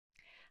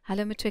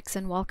Hello Matrix,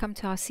 and welcome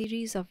to our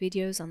series of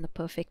videos on the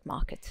perfect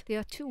market. There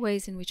are two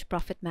ways in which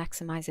profit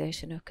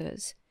maximization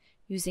occurs: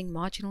 using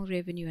marginal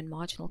revenue and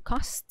marginal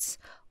costs,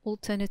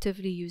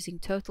 alternatively using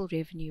total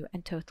revenue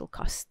and total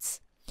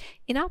costs.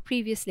 In our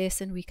previous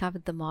lesson, we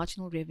covered the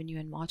marginal revenue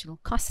and marginal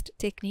cost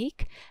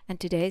technique, and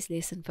today's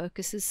lesson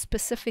focuses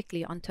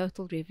specifically on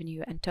total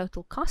revenue and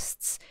total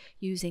costs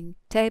using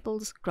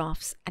tables,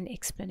 graphs, and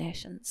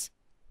explanations.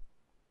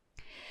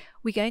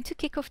 We're going to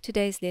kick off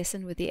today's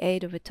lesson with the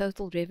aid of a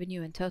total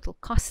revenue and total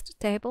cost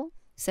table,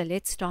 so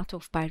let's start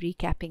off by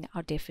recapping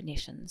our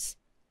definitions.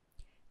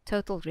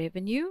 Total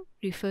revenue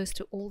refers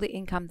to all the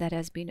income that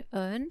has been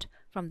earned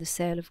from the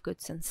sale of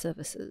goods and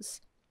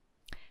services.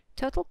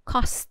 Total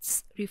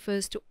costs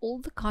refers to all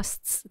the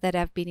costs that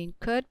have been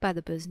incurred by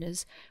the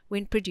business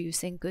when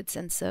producing goods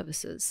and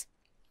services.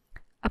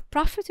 A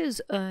profit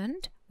is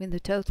earned when the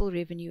total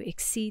revenue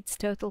exceeds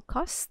total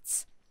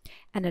costs,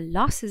 and a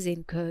loss is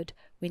incurred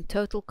when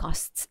total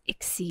costs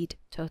exceed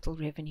total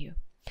revenue.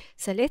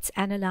 So let's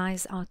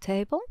analyze our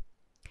table.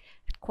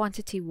 At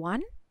quantity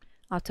 1,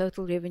 our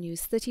total revenue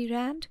is 30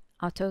 Rand,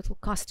 our total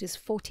cost is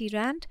 40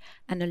 Rand,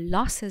 and a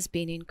loss has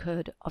been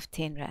incurred of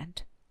 10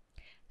 Rand.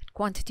 At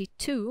quantity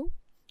 2,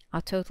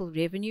 our total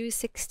revenue is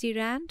 60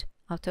 Rand,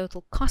 our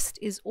total cost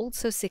is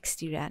also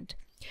 60 Rand.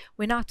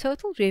 When our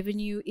total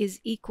revenue is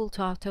equal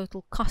to our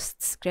total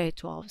costs, grade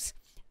 12s,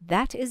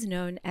 that is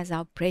known as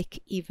our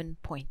break-even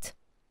point.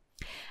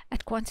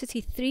 At quantity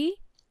 3,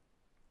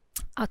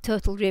 our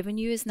total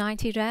revenue is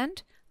 90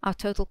 Rand, our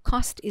total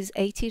cost is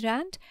 80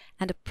 Rand,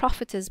 and a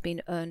profit has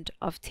been earned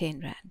of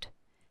 10 Rand.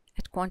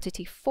 At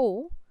quantity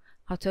 4,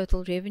 our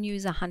total revenue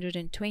is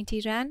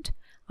 120 Rand,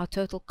 our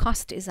total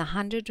cost is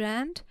 100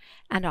 Rand,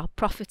 and our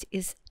profit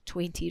is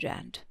 20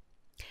 Rand.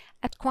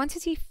 At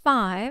quantity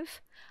 5,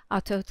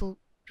 our total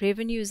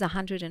revenue is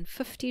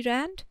 150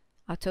 Rand,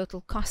 our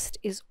total cost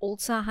is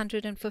also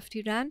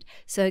 150 Rand.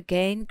 So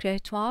again,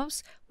 grade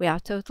 12s, where our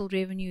total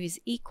revenue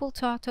is equal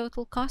to our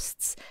total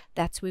costs,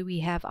 that's where we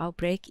have our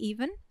break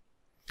even.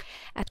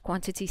 At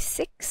quantity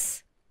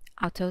 6,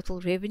 our total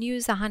revenue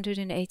is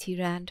 180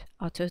 Rand,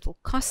 our total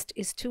cost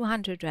is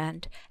 200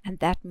 Rand, and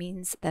that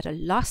means that a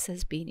loss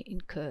has been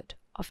incurred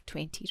of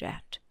 20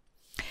 Rand.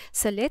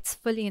 So let's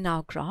fill in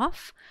our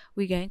graph.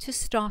 We're going to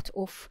start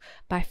off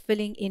by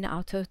filling in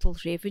our total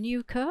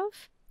revenue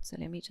curve. So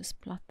let me just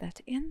plot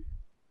that in.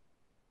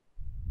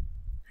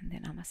 And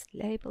then I must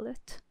label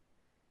it.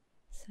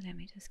 So let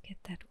me just get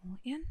that all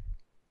in.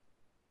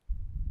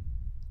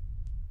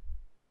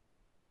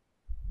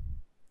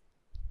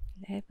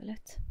 Label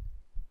it.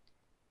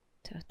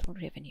 Total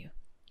revenue.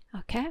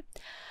 Okay.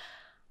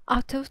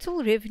 Our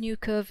total revenue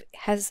curve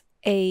has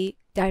a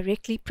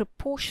directly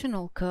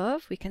proportional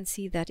curve. We can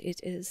see that it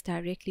is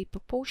directly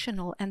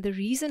proportional, and the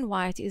reason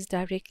why it is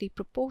directly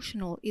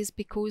proportional is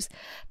because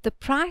the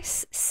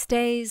price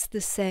stays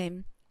the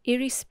same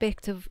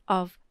irrespective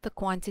of the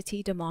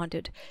quantity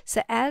demanded.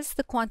 So as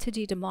the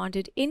quantity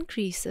demanded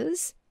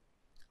increases,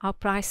 our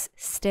price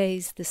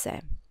stays the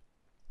same.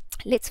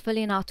 Let's fill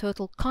in our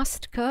total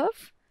cost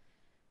curve.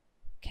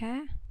 Okay,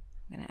 I'm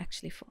going to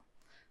actually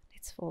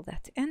let's fill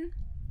that in.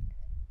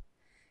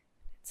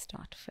 Let's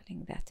start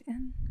filling that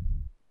in.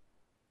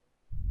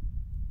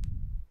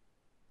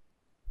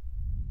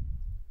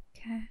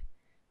 Okay,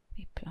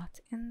 we plot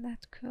in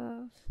that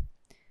curve,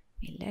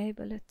 we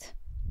label it,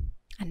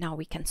 and now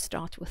we can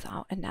start with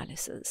our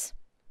analysis.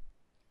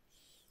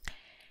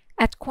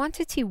 At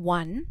quantity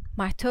 1,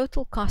 my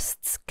total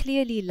costs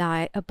clearly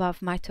lie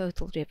above my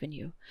total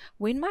revenue.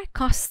 When my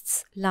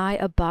costs lie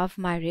above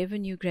my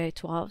revenue, grade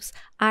 12s,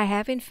 I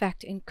have in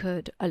fact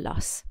incurred a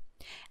loss.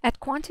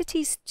 At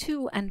quantities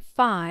 2 and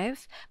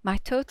 5, my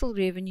total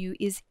revenue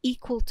is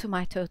equal to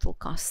my total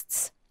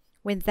costs.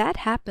 When that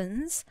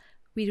happens,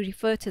 we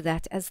refer to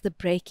that as the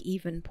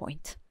break-even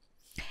point.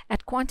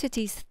 At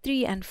quantities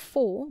 3 and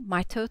 4,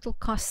 my total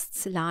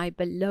costs lie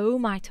below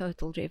my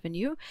total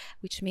revenue,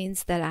 which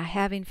means that I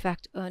have in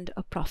fact earned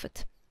a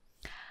profit.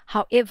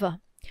 However,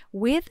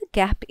 where the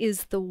gap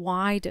is the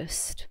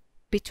widest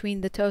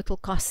between the total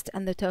cost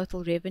and the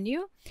total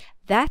revenue,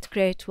 that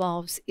grade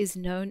 12s is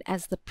known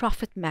as the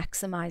profit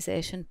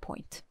maximization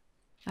point.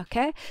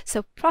 Okay,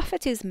 so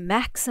profit is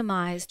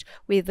maximized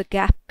where the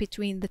gap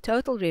between the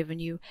total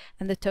revenue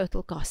and the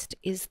total cost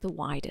is the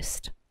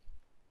widest.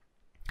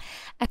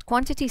 At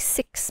quantity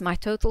 6, my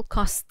total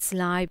costs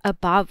lie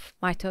above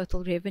my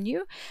total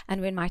revenue, and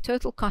when my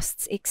total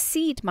costs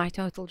exceed my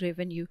total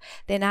revenue,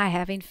 then I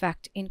have in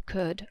fact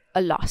incurred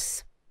a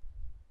loss.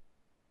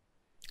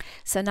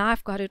 So now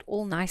I've got it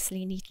all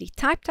nicely, neatly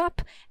typed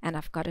up, and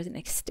I've got an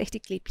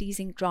aesthetically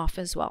pleasing graph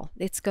as well.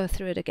 Let's go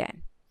through it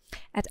again.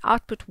 At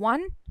output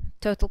 1,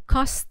 total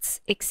costs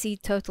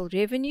exceed total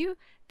revenue,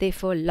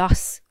 therefore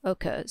loss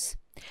occurs.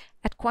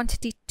 At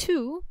quantity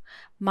 2,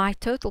 my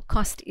total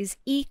cost is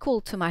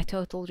equal to my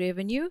total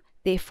revenue,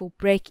 therefore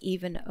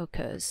break-even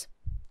occurs.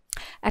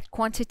 At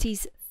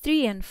quantities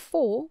 3 and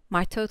 4,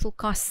 my total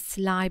costs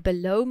lie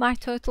below my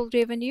total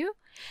revenue,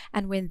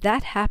 and when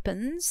that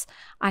happens,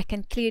 I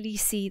can clearly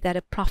see that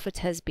a profit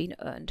has been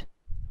earned.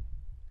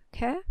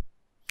 Okay?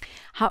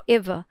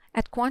 However,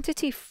 at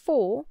quantity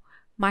 4,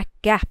 my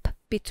gap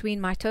between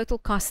my total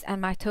cost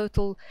and my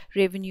total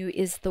revenue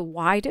is the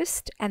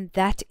widest, and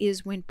that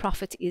is when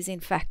profit is in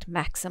fact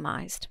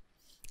maximized.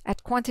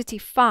 At quantity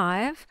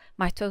 5,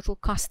 my total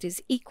cost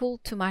is equal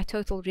to my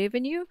total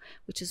revenue,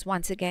 which is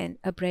once again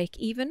a break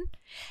even.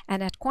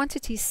 And at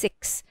quantity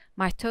 6,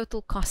 my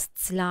total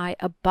costs lie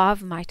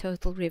above my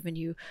total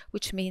revenue,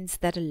 which means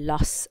that a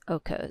loss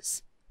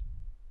occurs.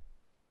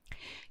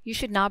 You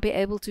should now be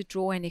able to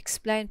draw and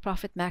explain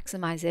profit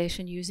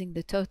maximization using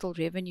the total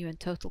revenue and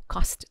total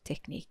cost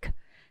technique.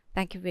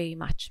 Thank you very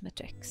much,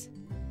 Matrix.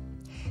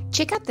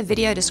 Check out the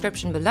video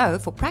description below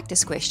for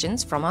practice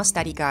questions from our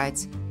study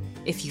guides.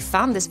 If you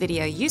found this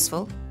video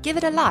useful, give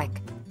it a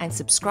like and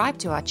subscribe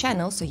to our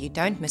channel so you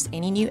don't miss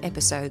any new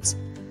episodes.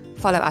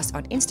 Follow us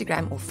on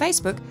Instagram or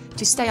Facebook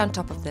to stay on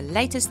top of the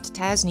latest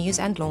TAS news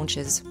and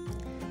launches.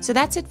 So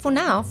that's it for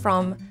now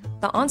from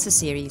the Answer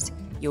Series,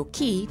 your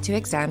key to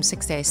exam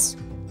success.